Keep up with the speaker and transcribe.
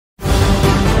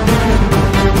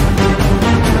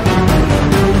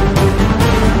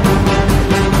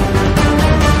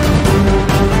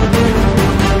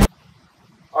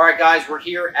guys, we're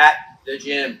here at the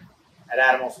gym at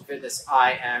ATOMOLSONFITNESS.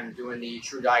 I am doing the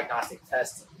true diagnostic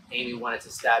test. Amy wanted to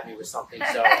stab me with something,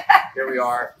 so here we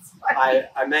are.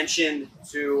 I mentioned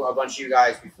to a bunch of you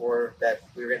guys before that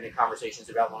we were getting into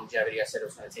conversations about longevity. I said I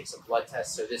was going to take some blood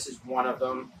tests, so this is one of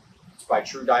them. It's by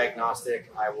True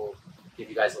Diagnostic. I will give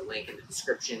you guys a link in the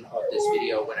description of this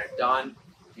video when I'm done.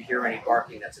 If you hear any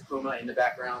barking, that's a puma in the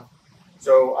background.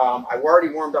 So I've already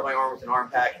warmed up my arm with an arm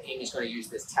pack. Amy's going to use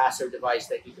this Tasso device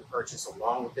that you can purchase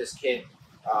along with this kit.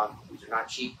 These are not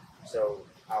cheap, so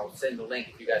I'll send the link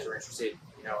if you guys are interested,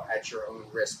 you know, at your own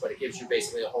risk. But it gives you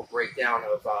basically a whole breakdown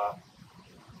of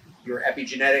your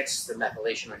epigenetics, the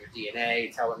methylation on your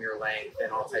DNA, telomere length,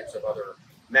 and all types of other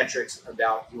metrics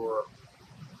about your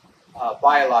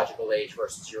biological age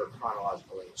versus your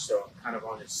chronological age. So I'm kind of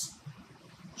on this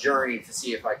journey to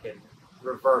see if I can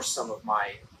reverse some of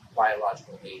my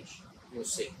biological age. You'll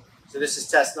see. So this is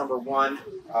test number 1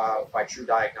 by True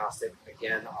Diagnostic.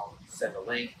 Again, I'll send a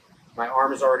link. My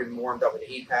arm is already warmed up with the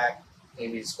heat pack.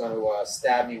 Amy's going to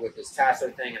stab me with this Tasso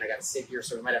thing, and I got to sit here,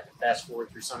 so we might have to fast forward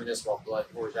through some of this while blood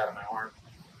pours out of my arm.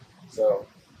 So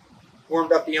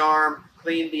warmed up the arm,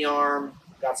 cleaned the arm,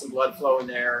 got some blood flow in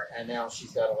there, and now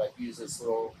she's got to like use this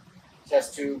little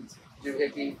test tube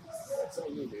doohickey. That's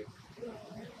what you do.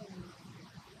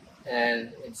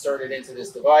 And insert it into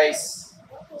this device,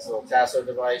 this little Tasso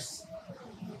device.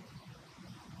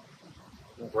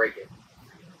 We'll break it.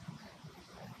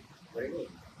 What do you mean?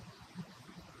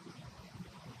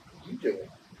 You do it.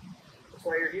 That's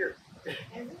why you're here.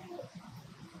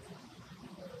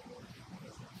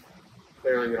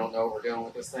 Clearly, we don't know what we're doing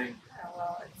with this thing. Oh,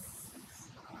 well,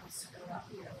 it's screwed up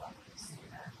here.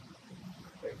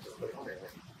 Wait, just put it on there.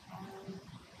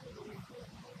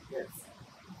 Yeah.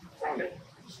 It's on there.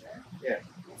 Yeah.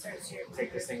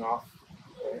 Take this thing off.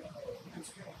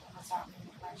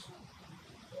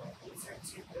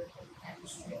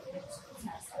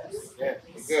 Yeah,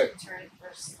 you're good.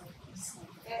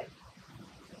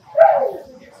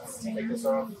 Take this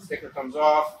off. The sticker comes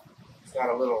off. It's got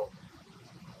a little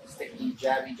sticky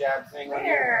jabby jab thing on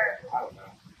here. I don't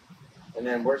know. And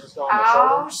then where's this going? The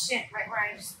shoulder? Oh shit! Right where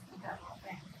I just put that little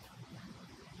thing.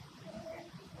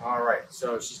 All right.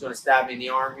 So she's going to stab me in the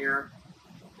arm here.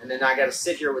 And then I got to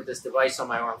sit here with this device on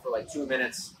my arm for like 2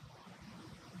 minutes.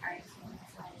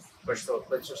 Push the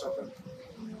clicks or something.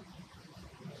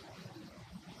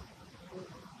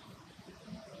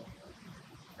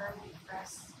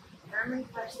 Firmly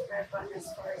press the red button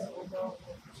as far as it will go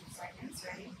for 2 seconds.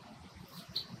 Ready?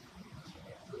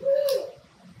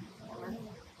 1,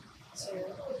 2,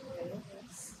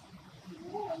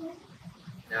 3.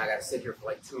 Now I got to sit here for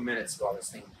like 2 minutes while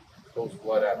this thing pulls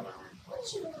blood out of my arm.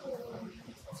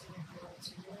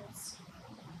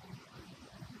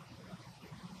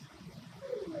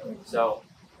 So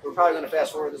we're probably going to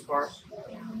fast forward this part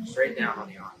straight down on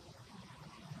the arm.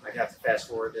 I'd have to fast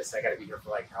forward this. I got to be here for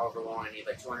like however long. I need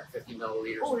like 250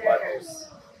 milliliters of blood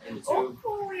in the tube.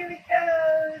 Oh, here it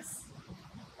goes.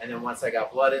 And then once I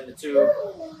got blood in the tube,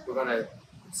 we're going to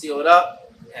seal it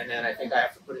up. And then I think I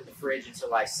have to put it in the fridge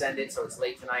until I send it. So it's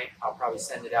late tonight. I'll probably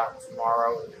send it out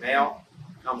tomorrow in the mail.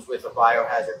 It comes with a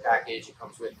biohazard package. It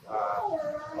comes with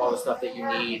all the stuff that you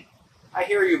need. I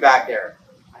hear you back there.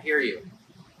 I hear you.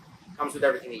 It comes with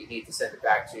everything that you need to send it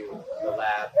back to the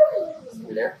lab.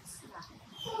 You there?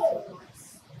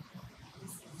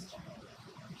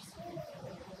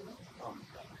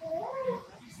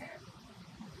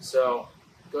 So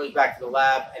it goes back to the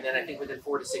lab, and then I think within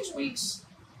 4 to 6 weeks,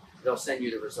 they'll send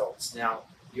you the results. Now,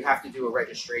 you have to do a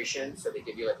registration, so they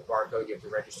give you like a barcode. You have to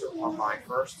register online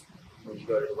first when you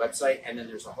go to the website, and then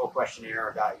there's a whole questionnaire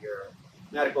about your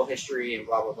medical history and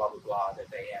blah, blah, blah, blah, blah that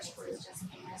they ask for. Okay.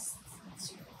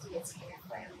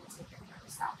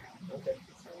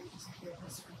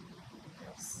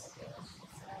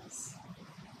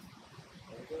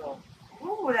 There you go.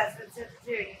 Ooh, that's what to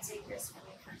do. You take this with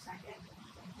me for a second.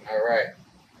 All right.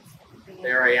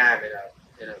 There I am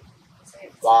in a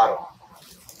bottle.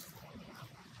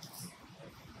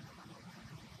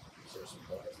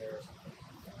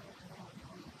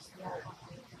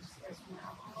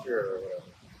 Sure.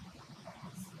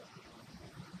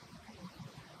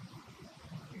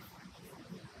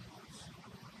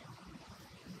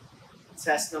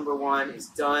 Test number 1 is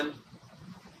done.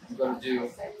 I'm going to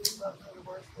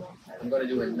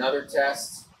do another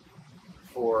test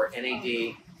for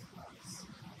NAD.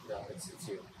 No, it's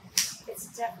 2. It's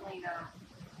definitely not.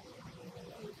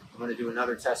 I'm going to do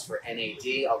another test for NAD.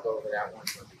 I'll go over that one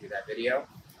when we do that video.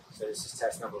 So this is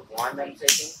test number 1 that I'm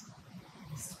taking.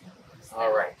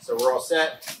 All right, so we're all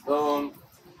set. Boom.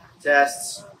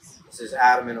 Tests. This is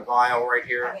Atom in a vial right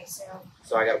here.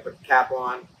 So I got to put the cap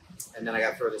on. and then I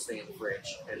got to throw this thing in the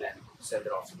fridge and then send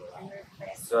it off to the lab.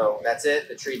 So that's it.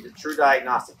 The true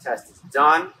diagnostic test is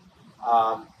done.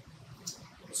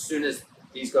 As soon as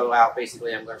these go out,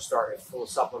 basically I'm going to start a full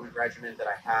supplement regimen that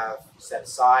I have set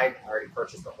aside. I already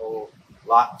purchased a whole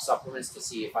lot of supplements to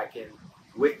see if I can,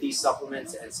 with these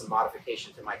supplements and some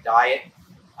modification to my diet,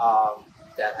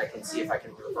 that I can see if I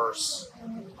can reverse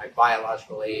my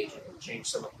biological age and change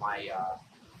some of my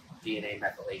DNA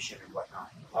methylation and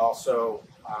whatnot. Also,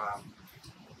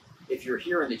 if you're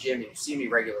here in the gym and you see me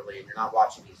regularly and you're not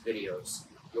watching these videos,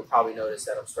 you'll probably notice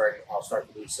that I'll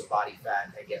start to lose some body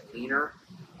fat and get leaner.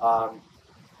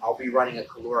 I'll be running a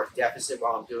caloric deficit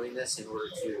while I'm doing this in order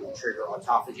to trigger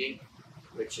autophagy,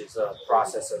 which is a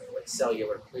process of like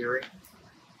cellular clearing.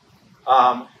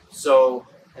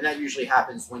 And that usually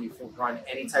happens when you run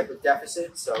any type of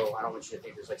deficit. So I don't want you to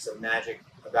think there's like some magic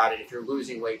about it. If you're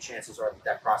losing weight, chances are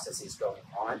that process is going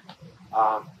on.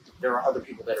 There are other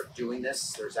people that are doing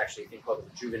this. There's actually a thing called the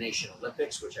Rejuvenation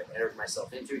Olympics, which I've entered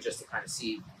myself into just to kind of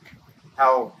see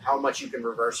how much you can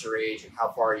reverse your age and how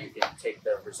far you can take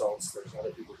the results. There's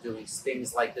other people doing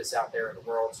things like this out there in the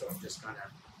world. So I'm just kind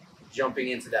of jumping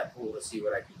into that pool to see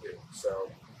what I can do. So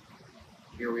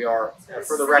here we are. So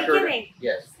for the record, beginning.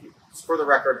 yes, for the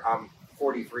record, I'm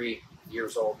 43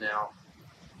 years old now.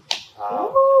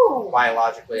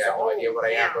 Biologically, I have no idea what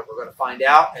I am, but we're going to find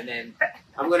out. And then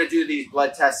I'm going to do these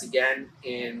blood tests again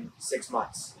in 6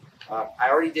 months. I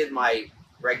already did my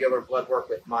regular blood work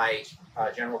with my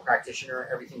general practitioner.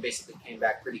 Everything basically came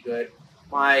back pretty good.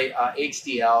 My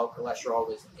HDL cholesterol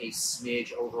was a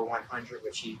smidge over 100,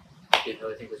 which he didn't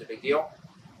really think was a big deal.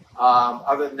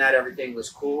 Other than that, everything was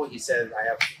cool. He said I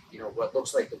have, what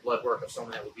looks like the blood work of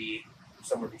someone that would be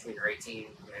somewhere between their 18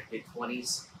 and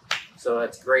mid-20s. So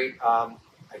that's great.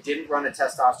 I didn't run a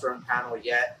testosterone panel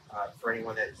yet. For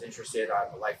anyone that is interested,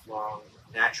 I'm a lifelong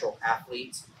natural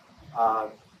athlete.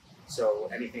 So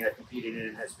anything I've competed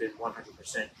in has been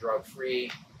 100%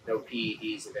 drug-free, no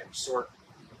PEDs of any sort.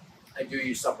 I do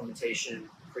use supplementation,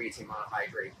 creatine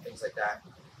monohydrate, things like that.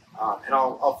 And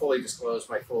I'll fully disclose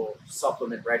my full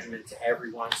supplement regimen to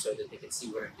everyone so that they can see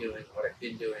what I'm doing, what I've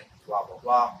been doing, blah, blah,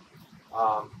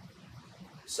 blah.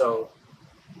 So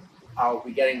I'll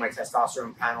be getting my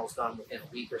testosterone panels done within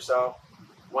a week or so.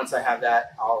 Once I have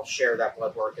that, I'll share that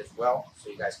blood work as well, so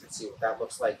you guys can see what that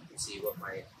looks like. You can see what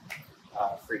my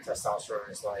free testosterone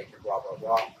is like, and blah, blah,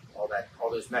 blah. All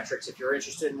those metrics. If you're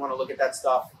interested and want to look at that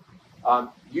stuff,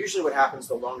 usually what happens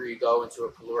the longer you go into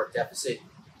a caloric deficit,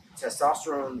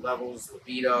 testosterone levels,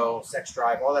 libido, sex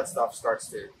drive, all that stuff starts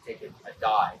to take a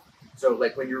dive. So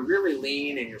like when you're really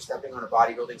lean and you're stepping on a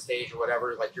bodybuilding stage or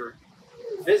whatever, like you're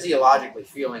physiologically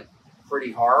feeling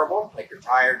pretty horrible. Like you're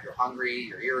tired, you're hungry,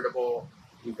 you're irritable.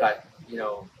 You've got,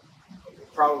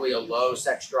 probably a low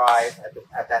sex drive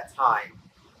at that time.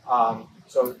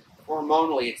 So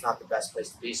hormonally, it's not the best place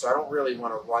to be. So I don't really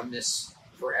want to run this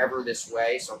forever this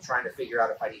way. So I'm trying to figure out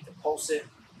if I need to pulse it,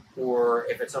 or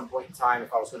if at some point in time,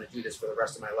 if I was going to do this for the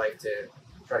rest of my life to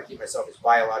try to keep myself as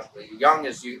biologically young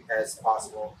as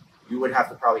possible, you would have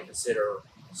to probably consider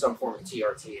some form of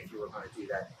TRT if you were going to do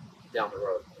that down the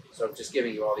road. So I'm just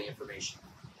giving you all the information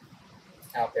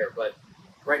out there. But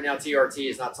right now, TRT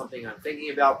is not something I'm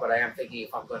thinking about, but I am thinking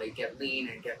if I'm going to get lean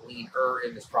and get leaner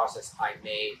in this process, I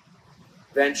may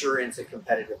venture into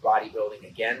competitive bodybuilding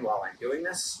again while I'm doing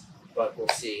this, but we'll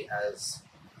see as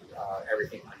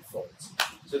everything unfolds.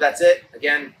 So that's it.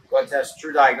 Again, blood test,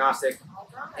 True Diagnostic.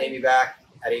 Amy back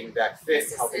at Amy Back Fit,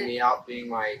 helping me out, being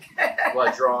my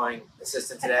blood drawing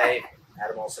assistant today.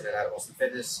 Adam Olson at Adam Olson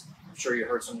Fitness. I'm sure you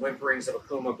heard some whimperings of a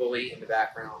Kuma bully in the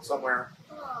background somewhere.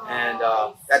 And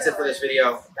that's it for this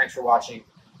video. Thanks for watching,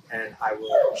 and I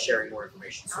will be sharing more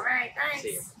information soon. All right, thanks.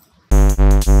 See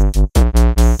you.